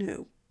all he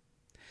knew.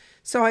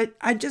 So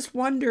I just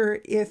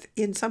wonder if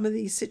in some of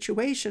these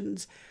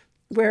situations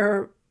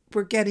where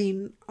we're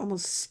getting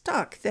almost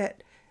stuck,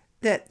 that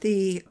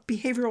the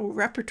behavioral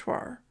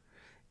repertoire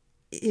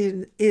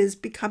is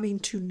becoming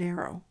too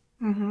narrow.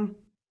 Mm-hmm.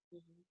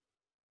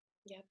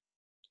 Yep.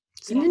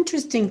 It's an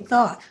interesting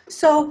thought.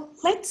 So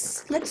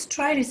let's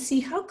try to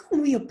see, how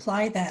can we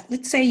apply that?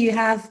 Let's say you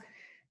have,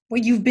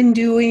 what you've been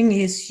doing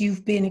is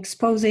you've been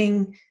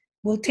exposing,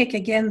 we'll take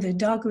again the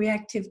dog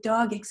reactive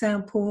dog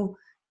example,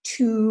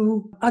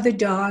 to other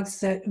dogs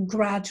that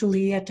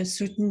gradually at a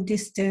certain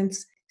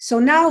distance. So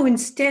now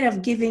instead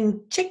of giving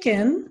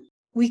chicken,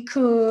 we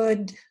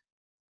could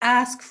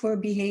ask for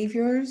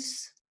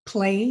behaviors,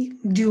 play,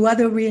 do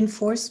other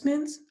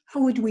reinforcements.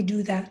 How would we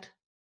do that?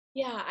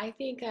 Yeah, I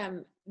think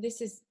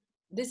this is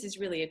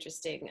really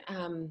interesting.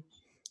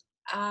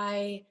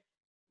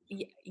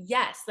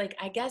 Yes, like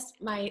I guess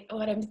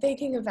what I'm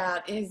thinking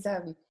about is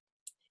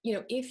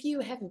if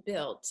you have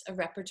built a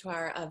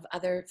repertoire of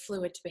other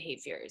fluid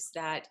behaviors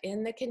that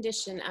in the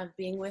condition of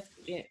being with,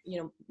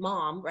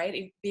 mom,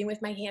 right, being with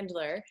my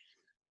handler,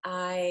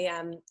 I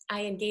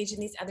engage in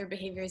these other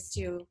behaviors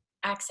to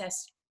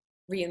access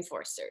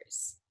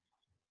reinforcers.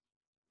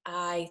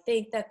 I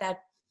think that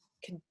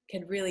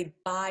could really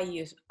buy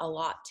you a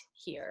lot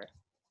here.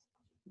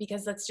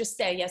 Because let's just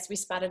say, yes, we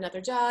spot another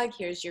dog.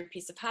 Here's your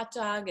piece of hot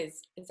dog,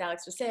 as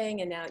Alex was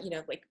saying. And now,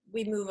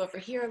 we move over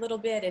here a little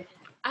bit. And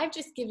I've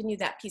just given you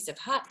that piece of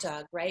hot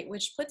dog, right?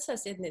 Which puts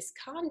us in this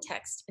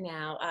context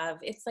now of,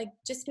 it's like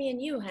just me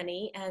and you,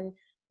 honey. And,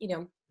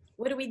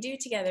 what do we do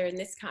together in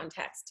this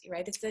context,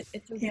 right? It's a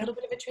little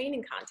bit of a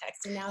training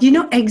context. And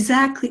now,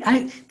 exactly.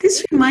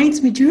 This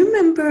reminds me, do you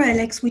remember,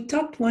 Alex, we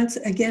talked once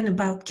again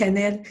about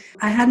Canel.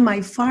 I had my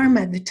farm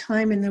at the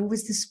time, and there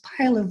was this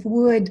pile of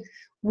wood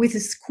with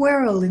a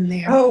squirrel in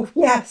there. Oh,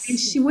 yes. And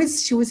she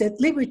was at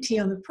liberty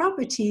on the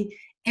property.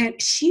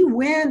 And she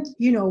went,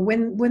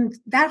 when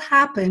that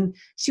happened,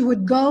 she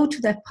would go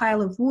to that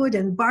pile of wood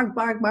and bark,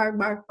 bark, bark,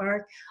 bark,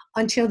 bark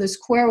until the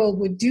squirrel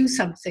would do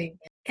something.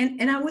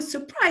 And I was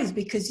surprised,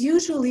 because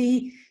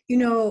usually,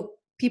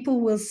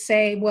 people will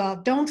say, well,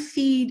 don't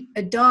feed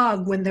a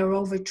dog when they're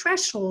over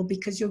threshold,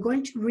 because you're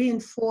going to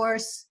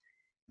reinforce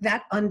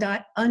that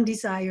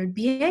undesired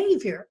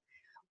behavior.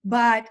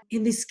 But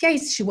in this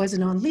case, she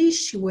wasn't on leash.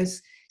 She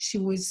was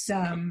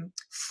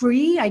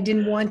free. I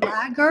didn't want to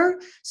tag her.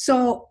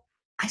 So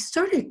I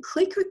started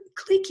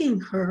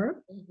clicking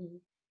her, mm-hmm.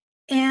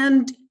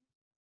 and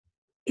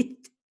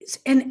it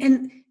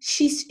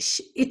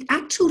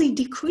actually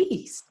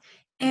decreased.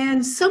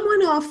 And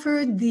someone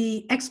offered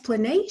the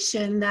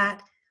explanation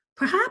that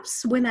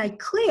perhaps when I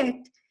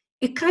clicked,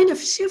 it kind of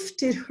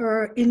shifted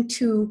her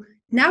into,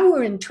 now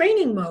we're in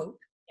training mode.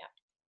 Yeah.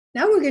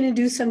 Now we're going to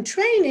do some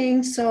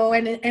training. So,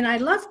 and I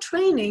love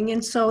training.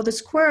 And so the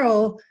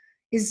squirrel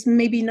is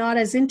maybe not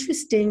as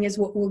interesting as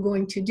what we're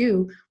going to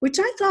do, which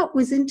I thought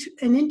was an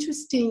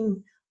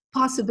interesting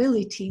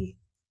possibility.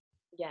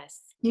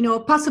 Yes. A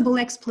possible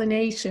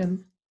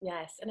explanation.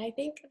 Yes. And I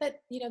think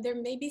that, there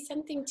may be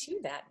something to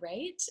that,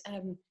 right?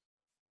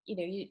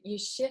 You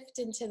shift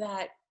into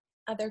that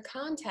other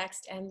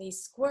context, and the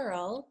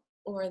squirrel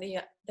or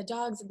the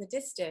dogs in the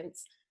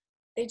distance,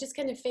 they just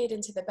kind of fade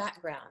into the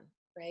background,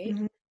 right?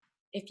 Mm-hmm.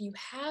 If you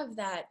have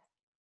that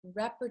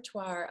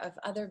repertoire of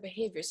other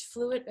behaviors,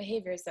 fluid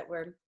behaviors that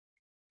we're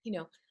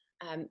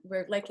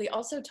likely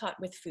also taught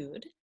with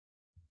food,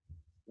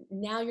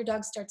 now your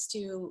dog starts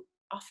to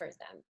offer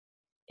them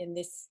in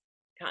this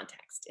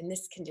context, in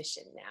this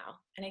condition now.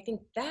 And I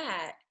think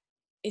that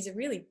is a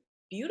really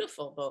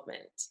beautiful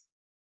moment.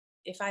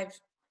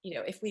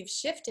 If we've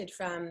shifted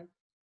from,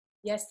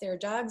 yes, there are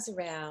dogs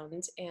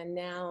around, and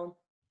now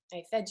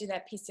I fed you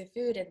that piece of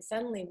food, and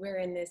suddenly we're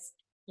in this,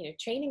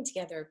 training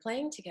together,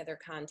 playing together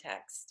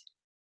context,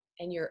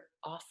 and you're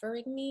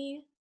offering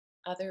me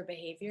other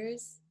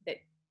behaviors that,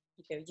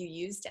 you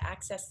use to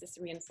access this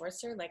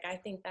reinforcer. Like, I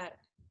think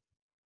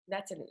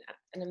that's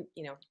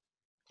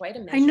quite a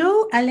measure. I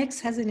know Alex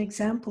has an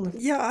example of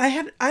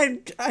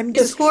I'm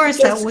just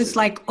horse that was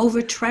like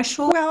over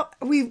threshold. Well,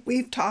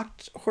 we've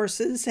talked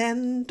horses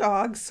and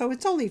dogs, so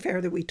it's only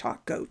fair that we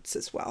talk goats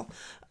as well.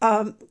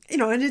 And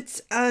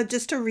it's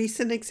just a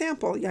recent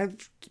example.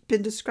 I've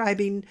been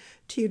describing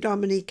to you,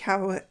 Dominique,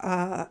 how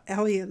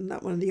Elian,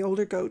 that one of the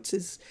older goats,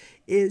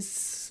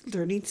 is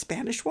learning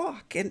Spanish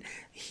walk, and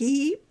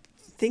he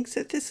thinks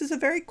that this is a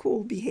very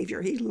cool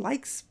behavior. He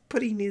likes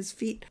putting his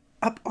feet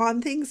up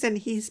on things, and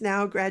he's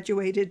now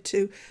graduated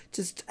to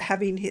just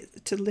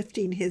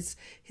lifting his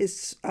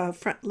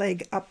front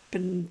leg up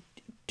and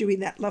doing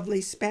that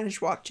lovely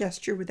Spanish walk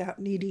gesture without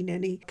needing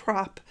any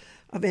prop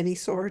of any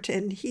sort.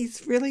 And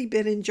he's really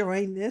been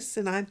enjoying this,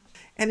 and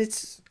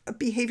it's a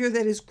behavior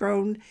that has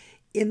grown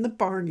in the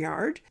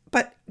barnyard.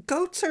 But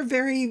goats are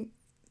very,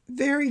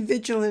 very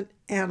vigilant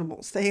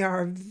animals. They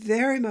are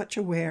very much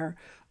aware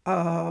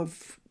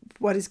of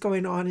what is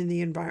going on in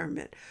the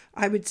environment.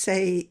 I would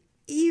say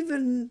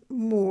even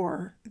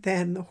more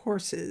than the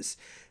horses,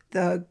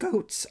 the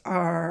goats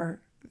are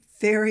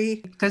very,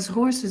 because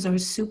horses are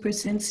super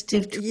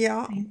sensitive to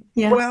yeah.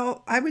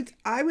 Well, I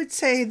would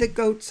say the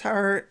goats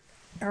are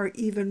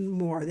even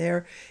more.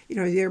 They're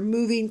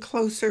moving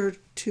closer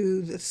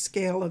to the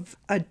scale of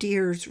a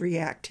deer's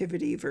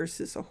reactivity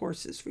versus a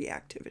horse's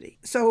reactivity.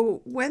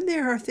 So when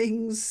there are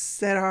things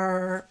that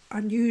are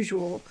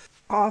unusual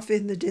off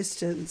in the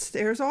distance,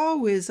 there's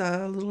always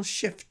a little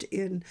shift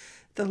in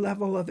the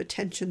level of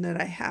attention that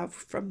I have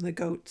from the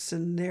goats,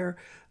 and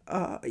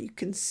you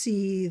can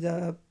see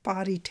the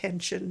body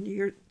tension.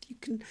 You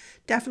can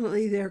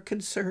definitely, their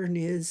concern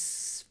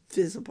is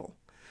visible.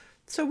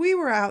 So we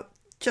were out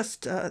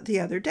just the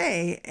other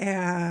day,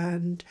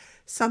 and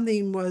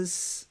something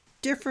was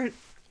different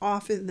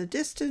off in the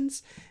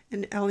distance,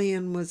 and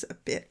Elian was a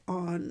bit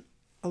on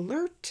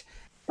alert.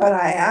 But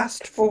I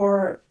asked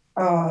for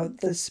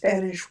the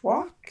Spanish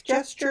walk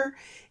gesture,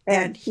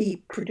 and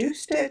he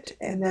produced it,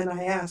 and then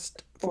I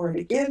asked for it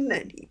again,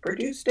 and he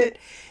produced it,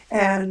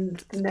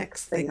 and the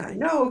next thing I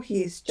know,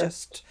 he's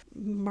just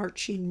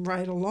marching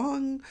right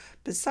along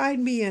beside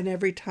me, and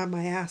every time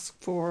I ask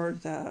for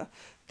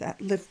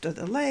that lift of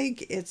the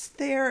leg, it's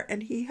there,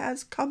 and he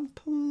has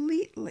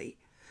completely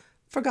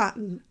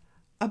forgotten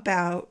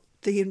about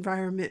the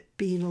environment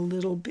being a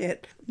little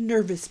bit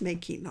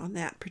nervous-making on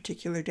that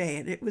particular day.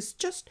 And it was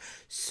just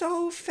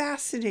so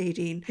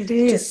fascinating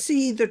to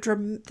see it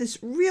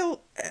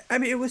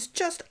was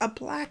just a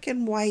black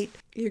and white.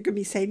 You're going to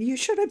be saying, you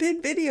should have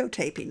been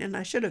videotaping, and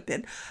I should have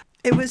been.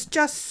 It was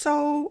just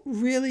so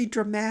really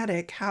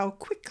dramatic how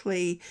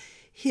quickly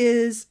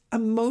his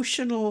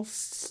emotional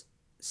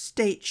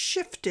state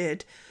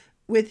shifted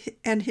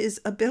and his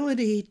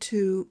ability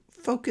to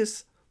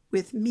focus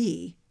with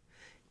me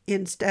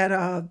instead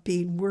of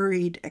being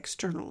worried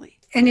externally.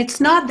 And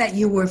it's not that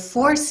you were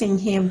forcing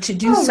him to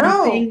do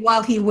something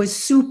while he was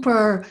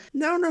super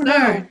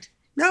alert.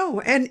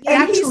 No, and he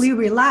actually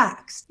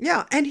relaxed.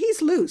 Yeah, and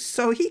he's loose,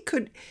 so he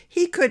could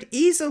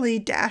easily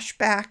dash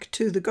back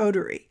to the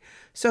goatery.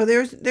 So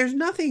there's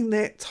nothing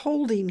that's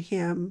holding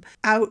him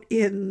out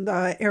in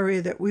the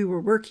area that we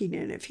were working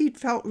in. If he'd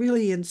felt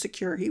really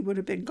insecure, he would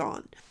have been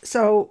gone.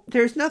 So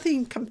there's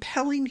nothing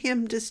compelling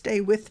him to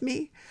stay with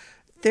me.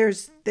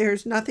 There's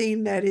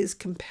nothing that is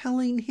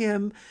compelling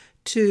him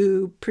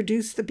to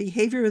produce the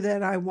behavior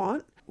that I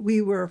want.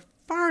 We were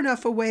far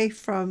enough away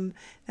from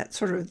that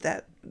sort of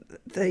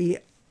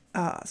the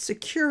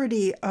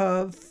security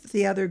of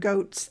the other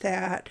goats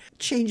that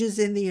changes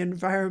in the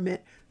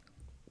environment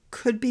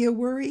could be a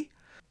worry.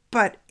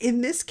 But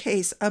in this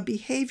case, a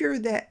behavior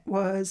that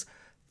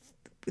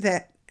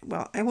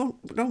well,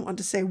 don't want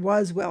to say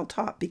was well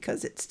taught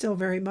because it's still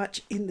very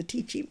much in the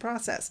teaching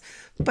process,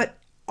 but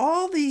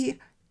all the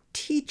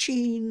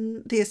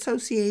teaching, the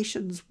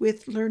associations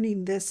with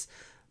learning this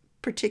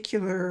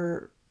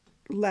particular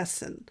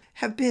lesson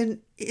have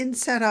been in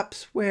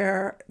setups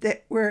where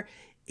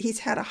he's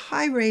had a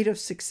high rate of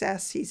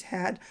success. He's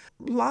had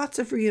lots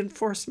of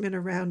reinforcement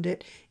around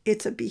it.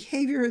 It's a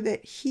behavior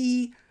that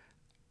he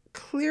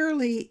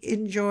clearly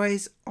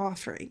enjoys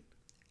offering,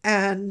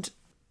 and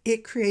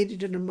it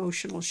created an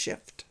emotional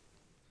shift.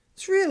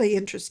 It's really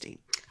interesting.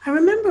 I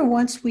remember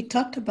once we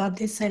talked about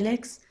this,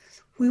 Alex.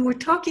 We were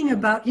talking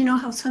about,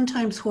 how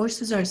sometimes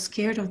horses are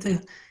scared of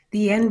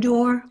the end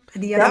door,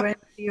 the other end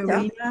of the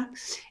arena.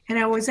 And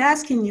I was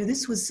asking you,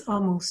 this was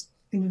almost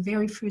in the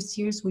very first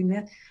years we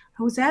met,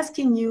 I was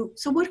asking you,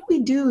 so what do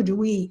we do? Do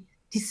we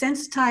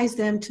desensitize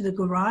them to the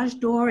garage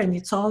door and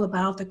it's all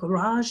about the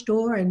garage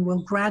door and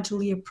we'll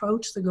gradually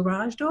approach the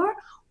garage door?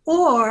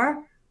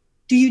 Or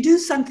do you do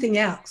something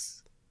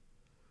else?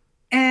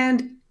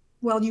 And,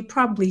 well, you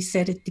probably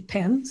said it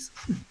depends.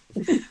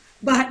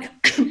 But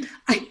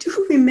I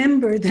do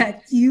remember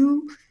that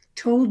you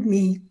told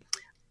me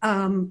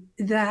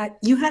that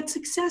you had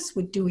success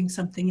with doing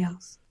something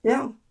else.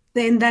 Yeah.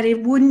 Then that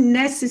it wouldn't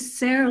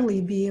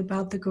necessarily be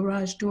about the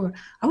garage door.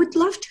 I would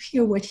love to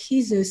hear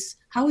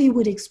how he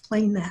would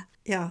explain that.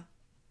 Yeah.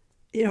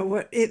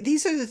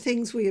 These are the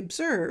things we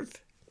observe.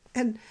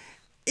 And,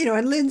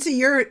 and Lindsay,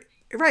 you're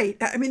right.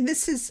 I mean,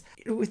 this is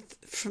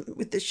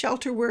with the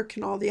shelter work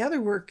and all the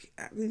other work,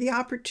 the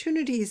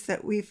opportunities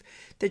that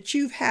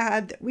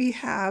we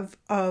have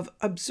of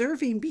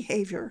observing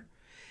behavior,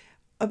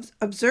 of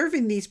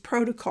observing these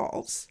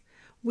protocols.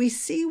 We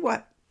see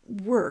what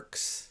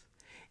works.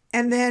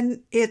 And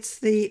then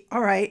it's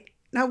all right,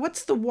 now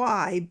what's the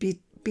why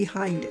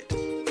behind it?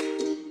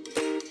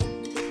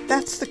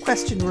 That's the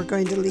question we're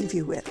going to leave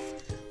you with.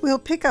 We'll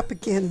pick up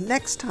again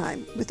next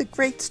time with a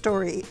great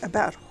story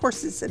about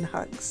horses and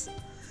hugs.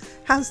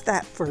 How's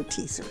that for a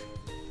teaser?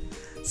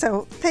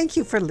 So thank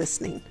you for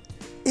listening.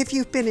 If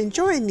you've been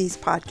enjoying these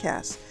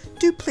podcasts,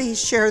 do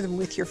please share them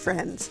with your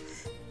friends.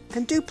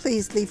 And do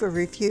please leave a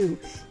review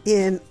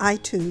in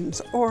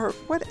iTunes or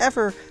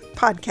whatever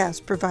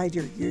podcast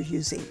provider you're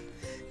using.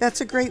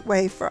 That's a great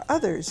way for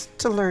others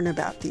to learn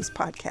about these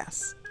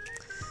podcasts.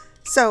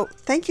 So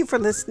thank you for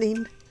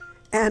listening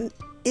and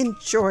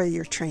enjoy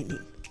your training.